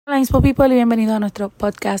Inspo People y bienvenidos a nuestro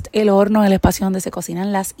podcast El Horno, el espacio donde se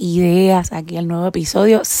cocinan las ideas. Aquí el nuevo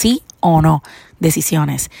episodio, sí o no,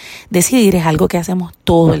 decisiones. Decidir es algo que hacemos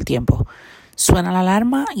todo el tiempo. Suena la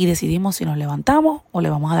alarma y decidimos si nos levantamos o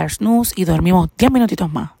le vamos a dar snooze y dormimos 10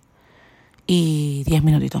 minutitos más. Y 10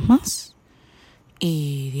 minutitos más.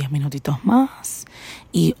 Y 10 minutitos más.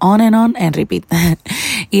 Y on and repeat.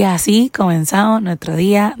 Y así comenzamos nuestro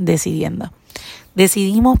día decidiendo.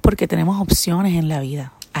 Decidimos porque tenemos opciones en la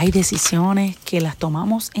vida. Hay decisiones que las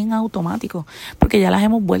tomamos en automático porque ya las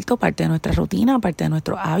hemos vuelto parte de nuestra rutina, parte de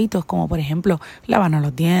nuestros hábitos, como por ejemplo lavarnos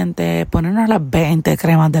los dientes, ponernos las 20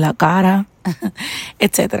 cremas de la cara,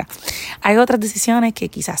 etcétera. Hay otras decisiones que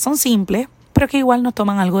quizás son simples, pero que igual nos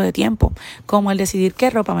toman algo de tiempo, como el decidir qué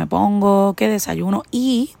ropa me pongo, qué desayuno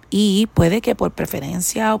y puede que por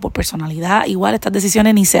preferencia o por personalidad, igual estas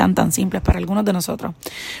decisiones ni sean tan simples para algunos de nosotros.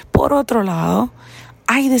 Por otro lado,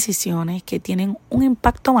 hay decisiones que tienen un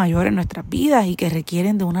impacto mayor en nuestras vidas y que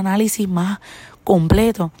requieren de un análisis más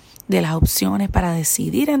completo de las opciones para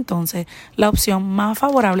decidir entonces la opción más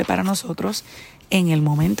favorable para nosotros en el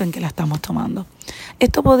momento en que la estamos tomando.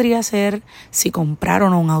 Esto podría ser si comprar o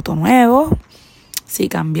no un auto nuevo, si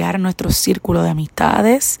cambiar nuestro círculo de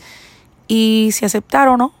amistades y si aceptar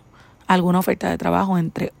o no alguna oferta de trabajo,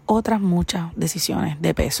 entre otras muchas decisiones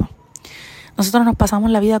de peso. Nosotros nos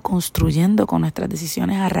pasamos la vida construyendo con nuestras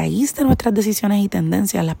decisiones. A raíz de nuestras decisiones y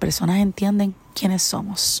tendencias, las personas entienden quiénes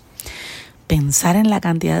somos. Pensar en la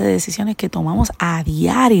cantidad de decisiones que tomamos a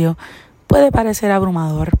diario puede parecer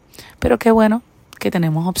abrumador, pero qué bueno que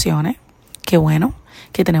tenemos opciones, qué bueno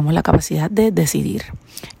que tenemos la capacidad de decidir.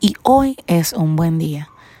 Y hoy es un buen día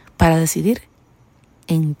para decidir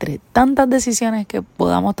entre tantas decisiones que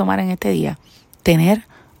podamos tomar en este día, tener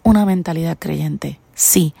una mentalidad creyente.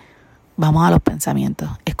 Sí, vamos a los pensamientos,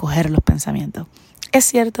 escoger los pensamientos. Es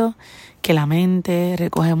cierto que la mente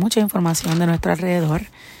recoge mucha información de nuestro alrededor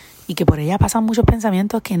y que por ella pasan muchos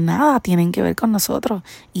pensamientos que nada tienen que ver con nosotros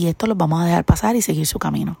y esto los vamos a dejar pasar y seguir su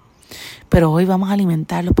camino. Pero hoy vamos a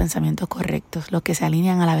alimentar los pensamientos correctos, los que se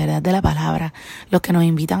alinean a la verdad de la palabra, los que nos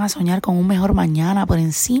invitan a soñar con un mejor mañana por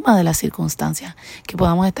encima de las circunstancias que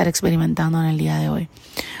podamos estar experimentando en el día de hoy.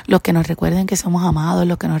 Los que nos recuerden que somos amados,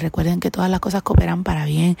 los que nos recuerden que todas las cosas cooperan para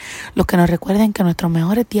bien, los que nos recuerden que nuestros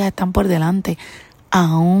mejores días están por delante,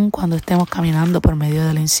 aun cuando estemos caminando por medio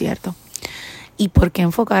del incierto. ¿Y por qué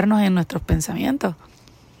enfocarnos en nuestros pensamientos?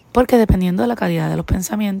 Porque dependiendo de la calidad de los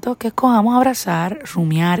pensamientos que escojamos abrazar,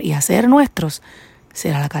 rumiar y hacer nuestros,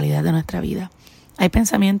 será la calidad de nuestra vida. Hay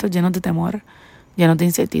pensamientos llenos de temor, llenos de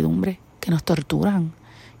incertidumbre, que nos torturan,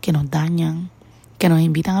 que nos dañan, que nos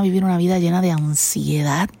invitan a vivir una vida llena de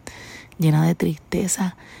ansiedad, llena de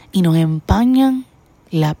tristeza y nos empañan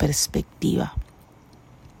la perspectiva.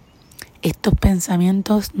 Estos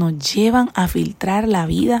pensamientos nos llevan a filtrar la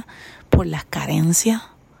vida por las carencias,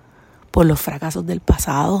 por los fracasos del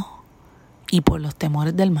pasado y por los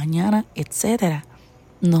temores del mañana, etc.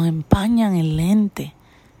 Nos empañan el lente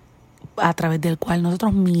a través del cual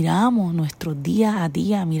nosotros miramos nuestro día a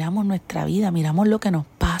día, miramos nuestra vida, miramos lo que nos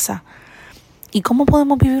pasa. ¿Y cómo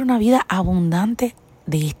podemos vivir una vida abundante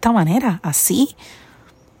de esta manera? Así,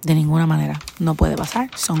 de ninguna manera. No puede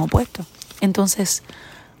pasar, son opuestos. Entonces,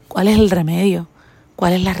 ¿cuál es el remedio?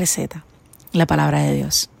 ¿Cuál es la receta? La palabra de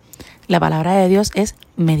Dios. La palabra de Dios es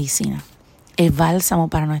medicina, es bálsamo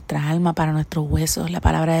para nuestra alma, para nuestros huesos. La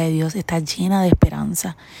palabra de Dios está llena de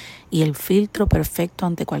esperanza y el filtro perfecto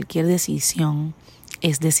ante cualquier decisión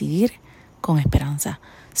es decidir con esperanza,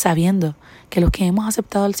 sabiendo que los que hemos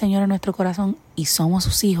aceptado al Señor en nuestro corazón y somos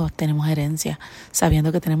sus hijos tenemos herencia,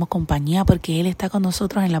 sabiendo que tenemos compañía porque Él está con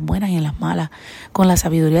nosotros en las buenas y en las malas, con la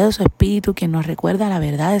sabiduría de su Espíritu que nos recuerda la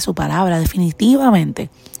verdad de su palabra. Definitivamente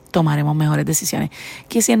tomaremos mejores decisiones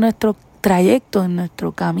que si en nuestro trayecto, en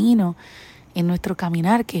nuestro camino, en nuestro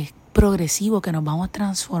caminar que es progresivo, que nos vamos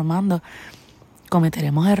transformando,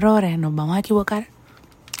 cometeremos errores, nos vamos a equivocar.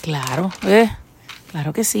 Claro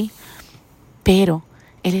que sí, pero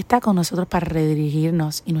Él está con nosotros para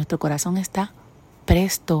redirigirnos y nuestro corazón está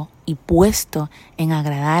presto y puesto en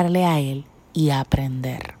agradarle a Él y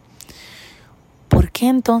aprender. ¿Por qué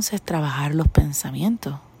entonces trabajar los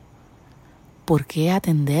pensamientos? ¿Por qué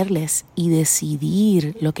atenderles y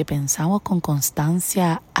decidir lo que pensamos con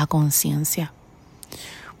constancia a conciencia?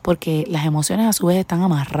 Porque las emociones a su vez están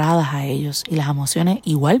amarradas a ellos y las emociones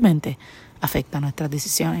igualmente afectan nuestras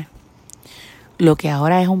decisiones. Lo que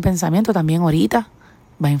ahora es un pensamiento también ahorita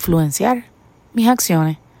va a influenciar mis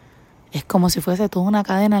acciones. Es como si fuese toda una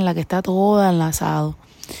cadena en la que está todo enlazado.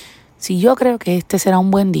 Si yo creo que este será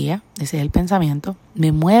un buen día, ese es el pensamiento,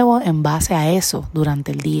 me muevo en base a eso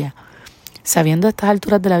durante el día. sabiendo a estas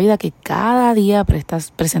alturas de la vida que cada día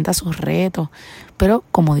presenta sus retos, pero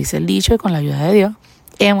como dice el dicho y con la ayuda de Dios,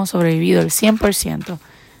 hemos sobrevivido el 100%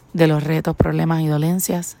 de los retos, problemas y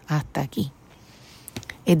dolencias hasta aquí.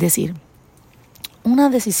 Es decir, una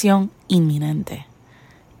decisión inminente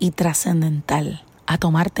y trascendental a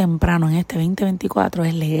tomar temprano en este 2024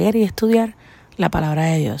 es leer y estudiar la palabra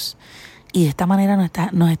de Dios. Y de esta manera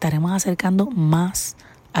nos estaremos acercando más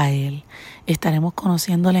a Él. Estaremos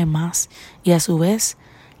conociéndole más y a su vez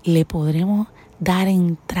le podremos dar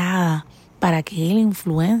entrada para que Él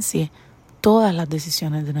influencie todas las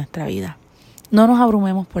decisiones de nuestra vida. No nos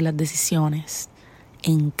abrumemos por las decisiones.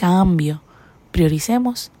 En cambio,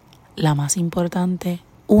 prioricemos la más importante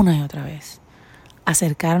una y otra vez.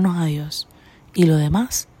 Acercarnos a Dios y lo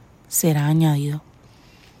demás será añadido.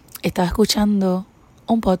 Estaba escuchando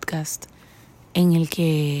un podcast en el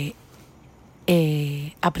que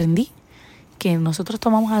aprendí que nosotros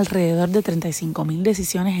tomamos alrededor de 35,000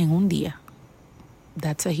 decisiones en un día.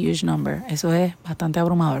 That's a huge number. Eso es bastante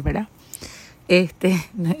abrumador, ¿verdad?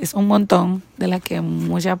 Es un montón de las que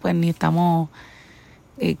muchas pues ni estamos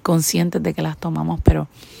conscientes de que las tomamos, pero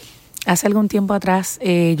hace algún tiempo atrás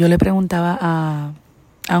yo le preguntaba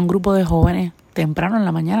a un grupo de jóvenes temprano en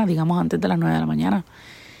la mañana, digamos antes de las 9 de la mañana,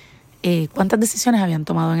 cuántas decisiones habían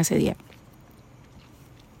tomado en ese día.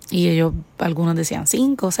 Y algunos decían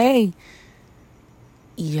 5, 6.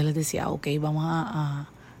 Y yo les decía, ok, vamos a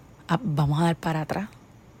dar para atrás.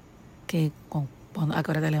 ¿A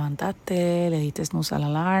qué hora te levantaste? ¿Le diste snooze a la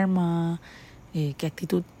alarma? ¿Qué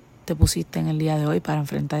actitud te pusiste en el día de hoy para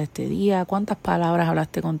enfrentar este día? ¿Cuántas palabras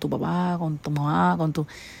hablaste con tu papá, con tu mamá,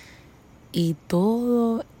 Y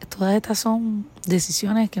todas estas son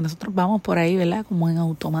decisiones que nosotros vamos por ahí, ¿verdad? Como en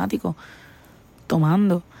automático,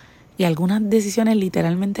 tomando. Y algunas decisiones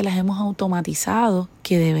literalmente las hemos automatizado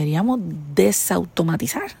que deberíamos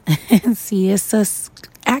desautomatizar. Si eso es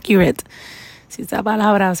accurate, si esa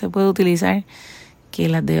palabra se puede utilizar,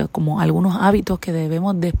 como algunos hábitos que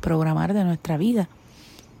debemos desprogramar de nuestra vida,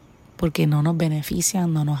 porque no nos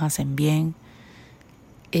benefician, no nos hacen bien.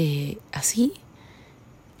 Así,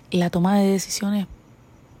 la toma de decisiones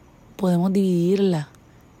podemos dividirla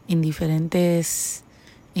en diferentes,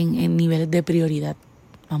 en niveles de prioridad,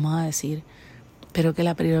 vamos a decir, pero que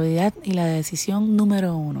la prioridad y la decisión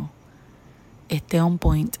número 1 esté on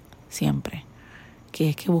point siempre, que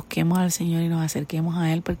es que busquemos al Señor y nos acerquemos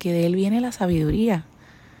a Él, porque de Él viene la sabiduría,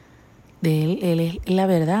 de Él es la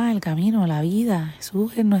verdad, el camino, la vida.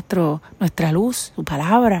 Jesús es nuestra luz, su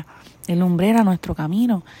palabra, Él lumbrera nuestro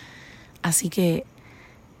camino. Así que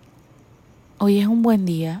hoy es un buen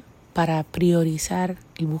día para priorizar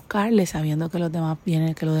y buscarle, sabiendo que lo demás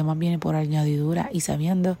viene por añadidura y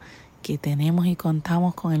sabiendo que tenemos y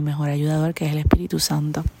contamos con el mejor ayudador, que es el Espíritu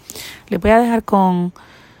Santo. Les voy a dejar con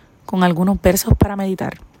algunos versos para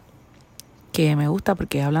meditar que me gusta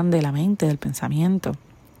porque hablan de la mente, del pensamiento.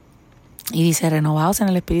 Y dice: renovaos en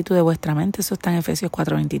el espíritu de vuestra mente. Eso está en Efesios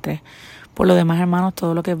 4:23. Por lo demás, hermanos,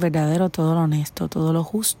 todo lo que es verdadero, todo lo honesto, todo lo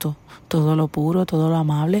justo, todo lo puro, todo lo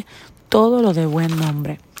amable, todo lo de buen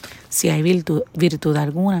nombre. Si hay virtud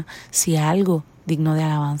alguna, si hay algo digno de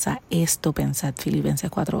alabanza, esto pensad. Filipenses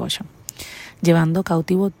 4:8. Llevando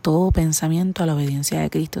cautivo todo pensamiento a la obediencia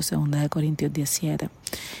de Cristo, 2 Corintios 10:7.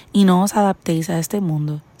 Y no os adaptéis a este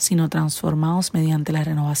mundo, sino transformaos mediante la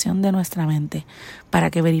renovación de nuestra mente,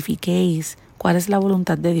 para que verifiquéis cuál es la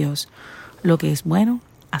voluntad de Dios, lo que es bueno,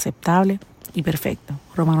 aceptable y perfecto.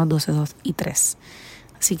 Romanos 12:2 y 3.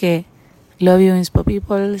 Así que, love you, Inspo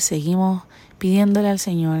People. Seguimos pidiéndole al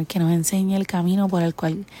Señor que nos enseñe el camino por el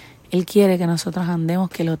cual Él quiere que nosotros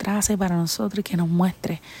andemos, que lo trace para nosotros y que nos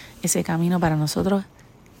muestre ese camino para nosotros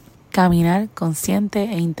caminar consciente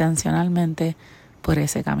e intencionalmente por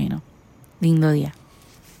ese camino. Lindo día.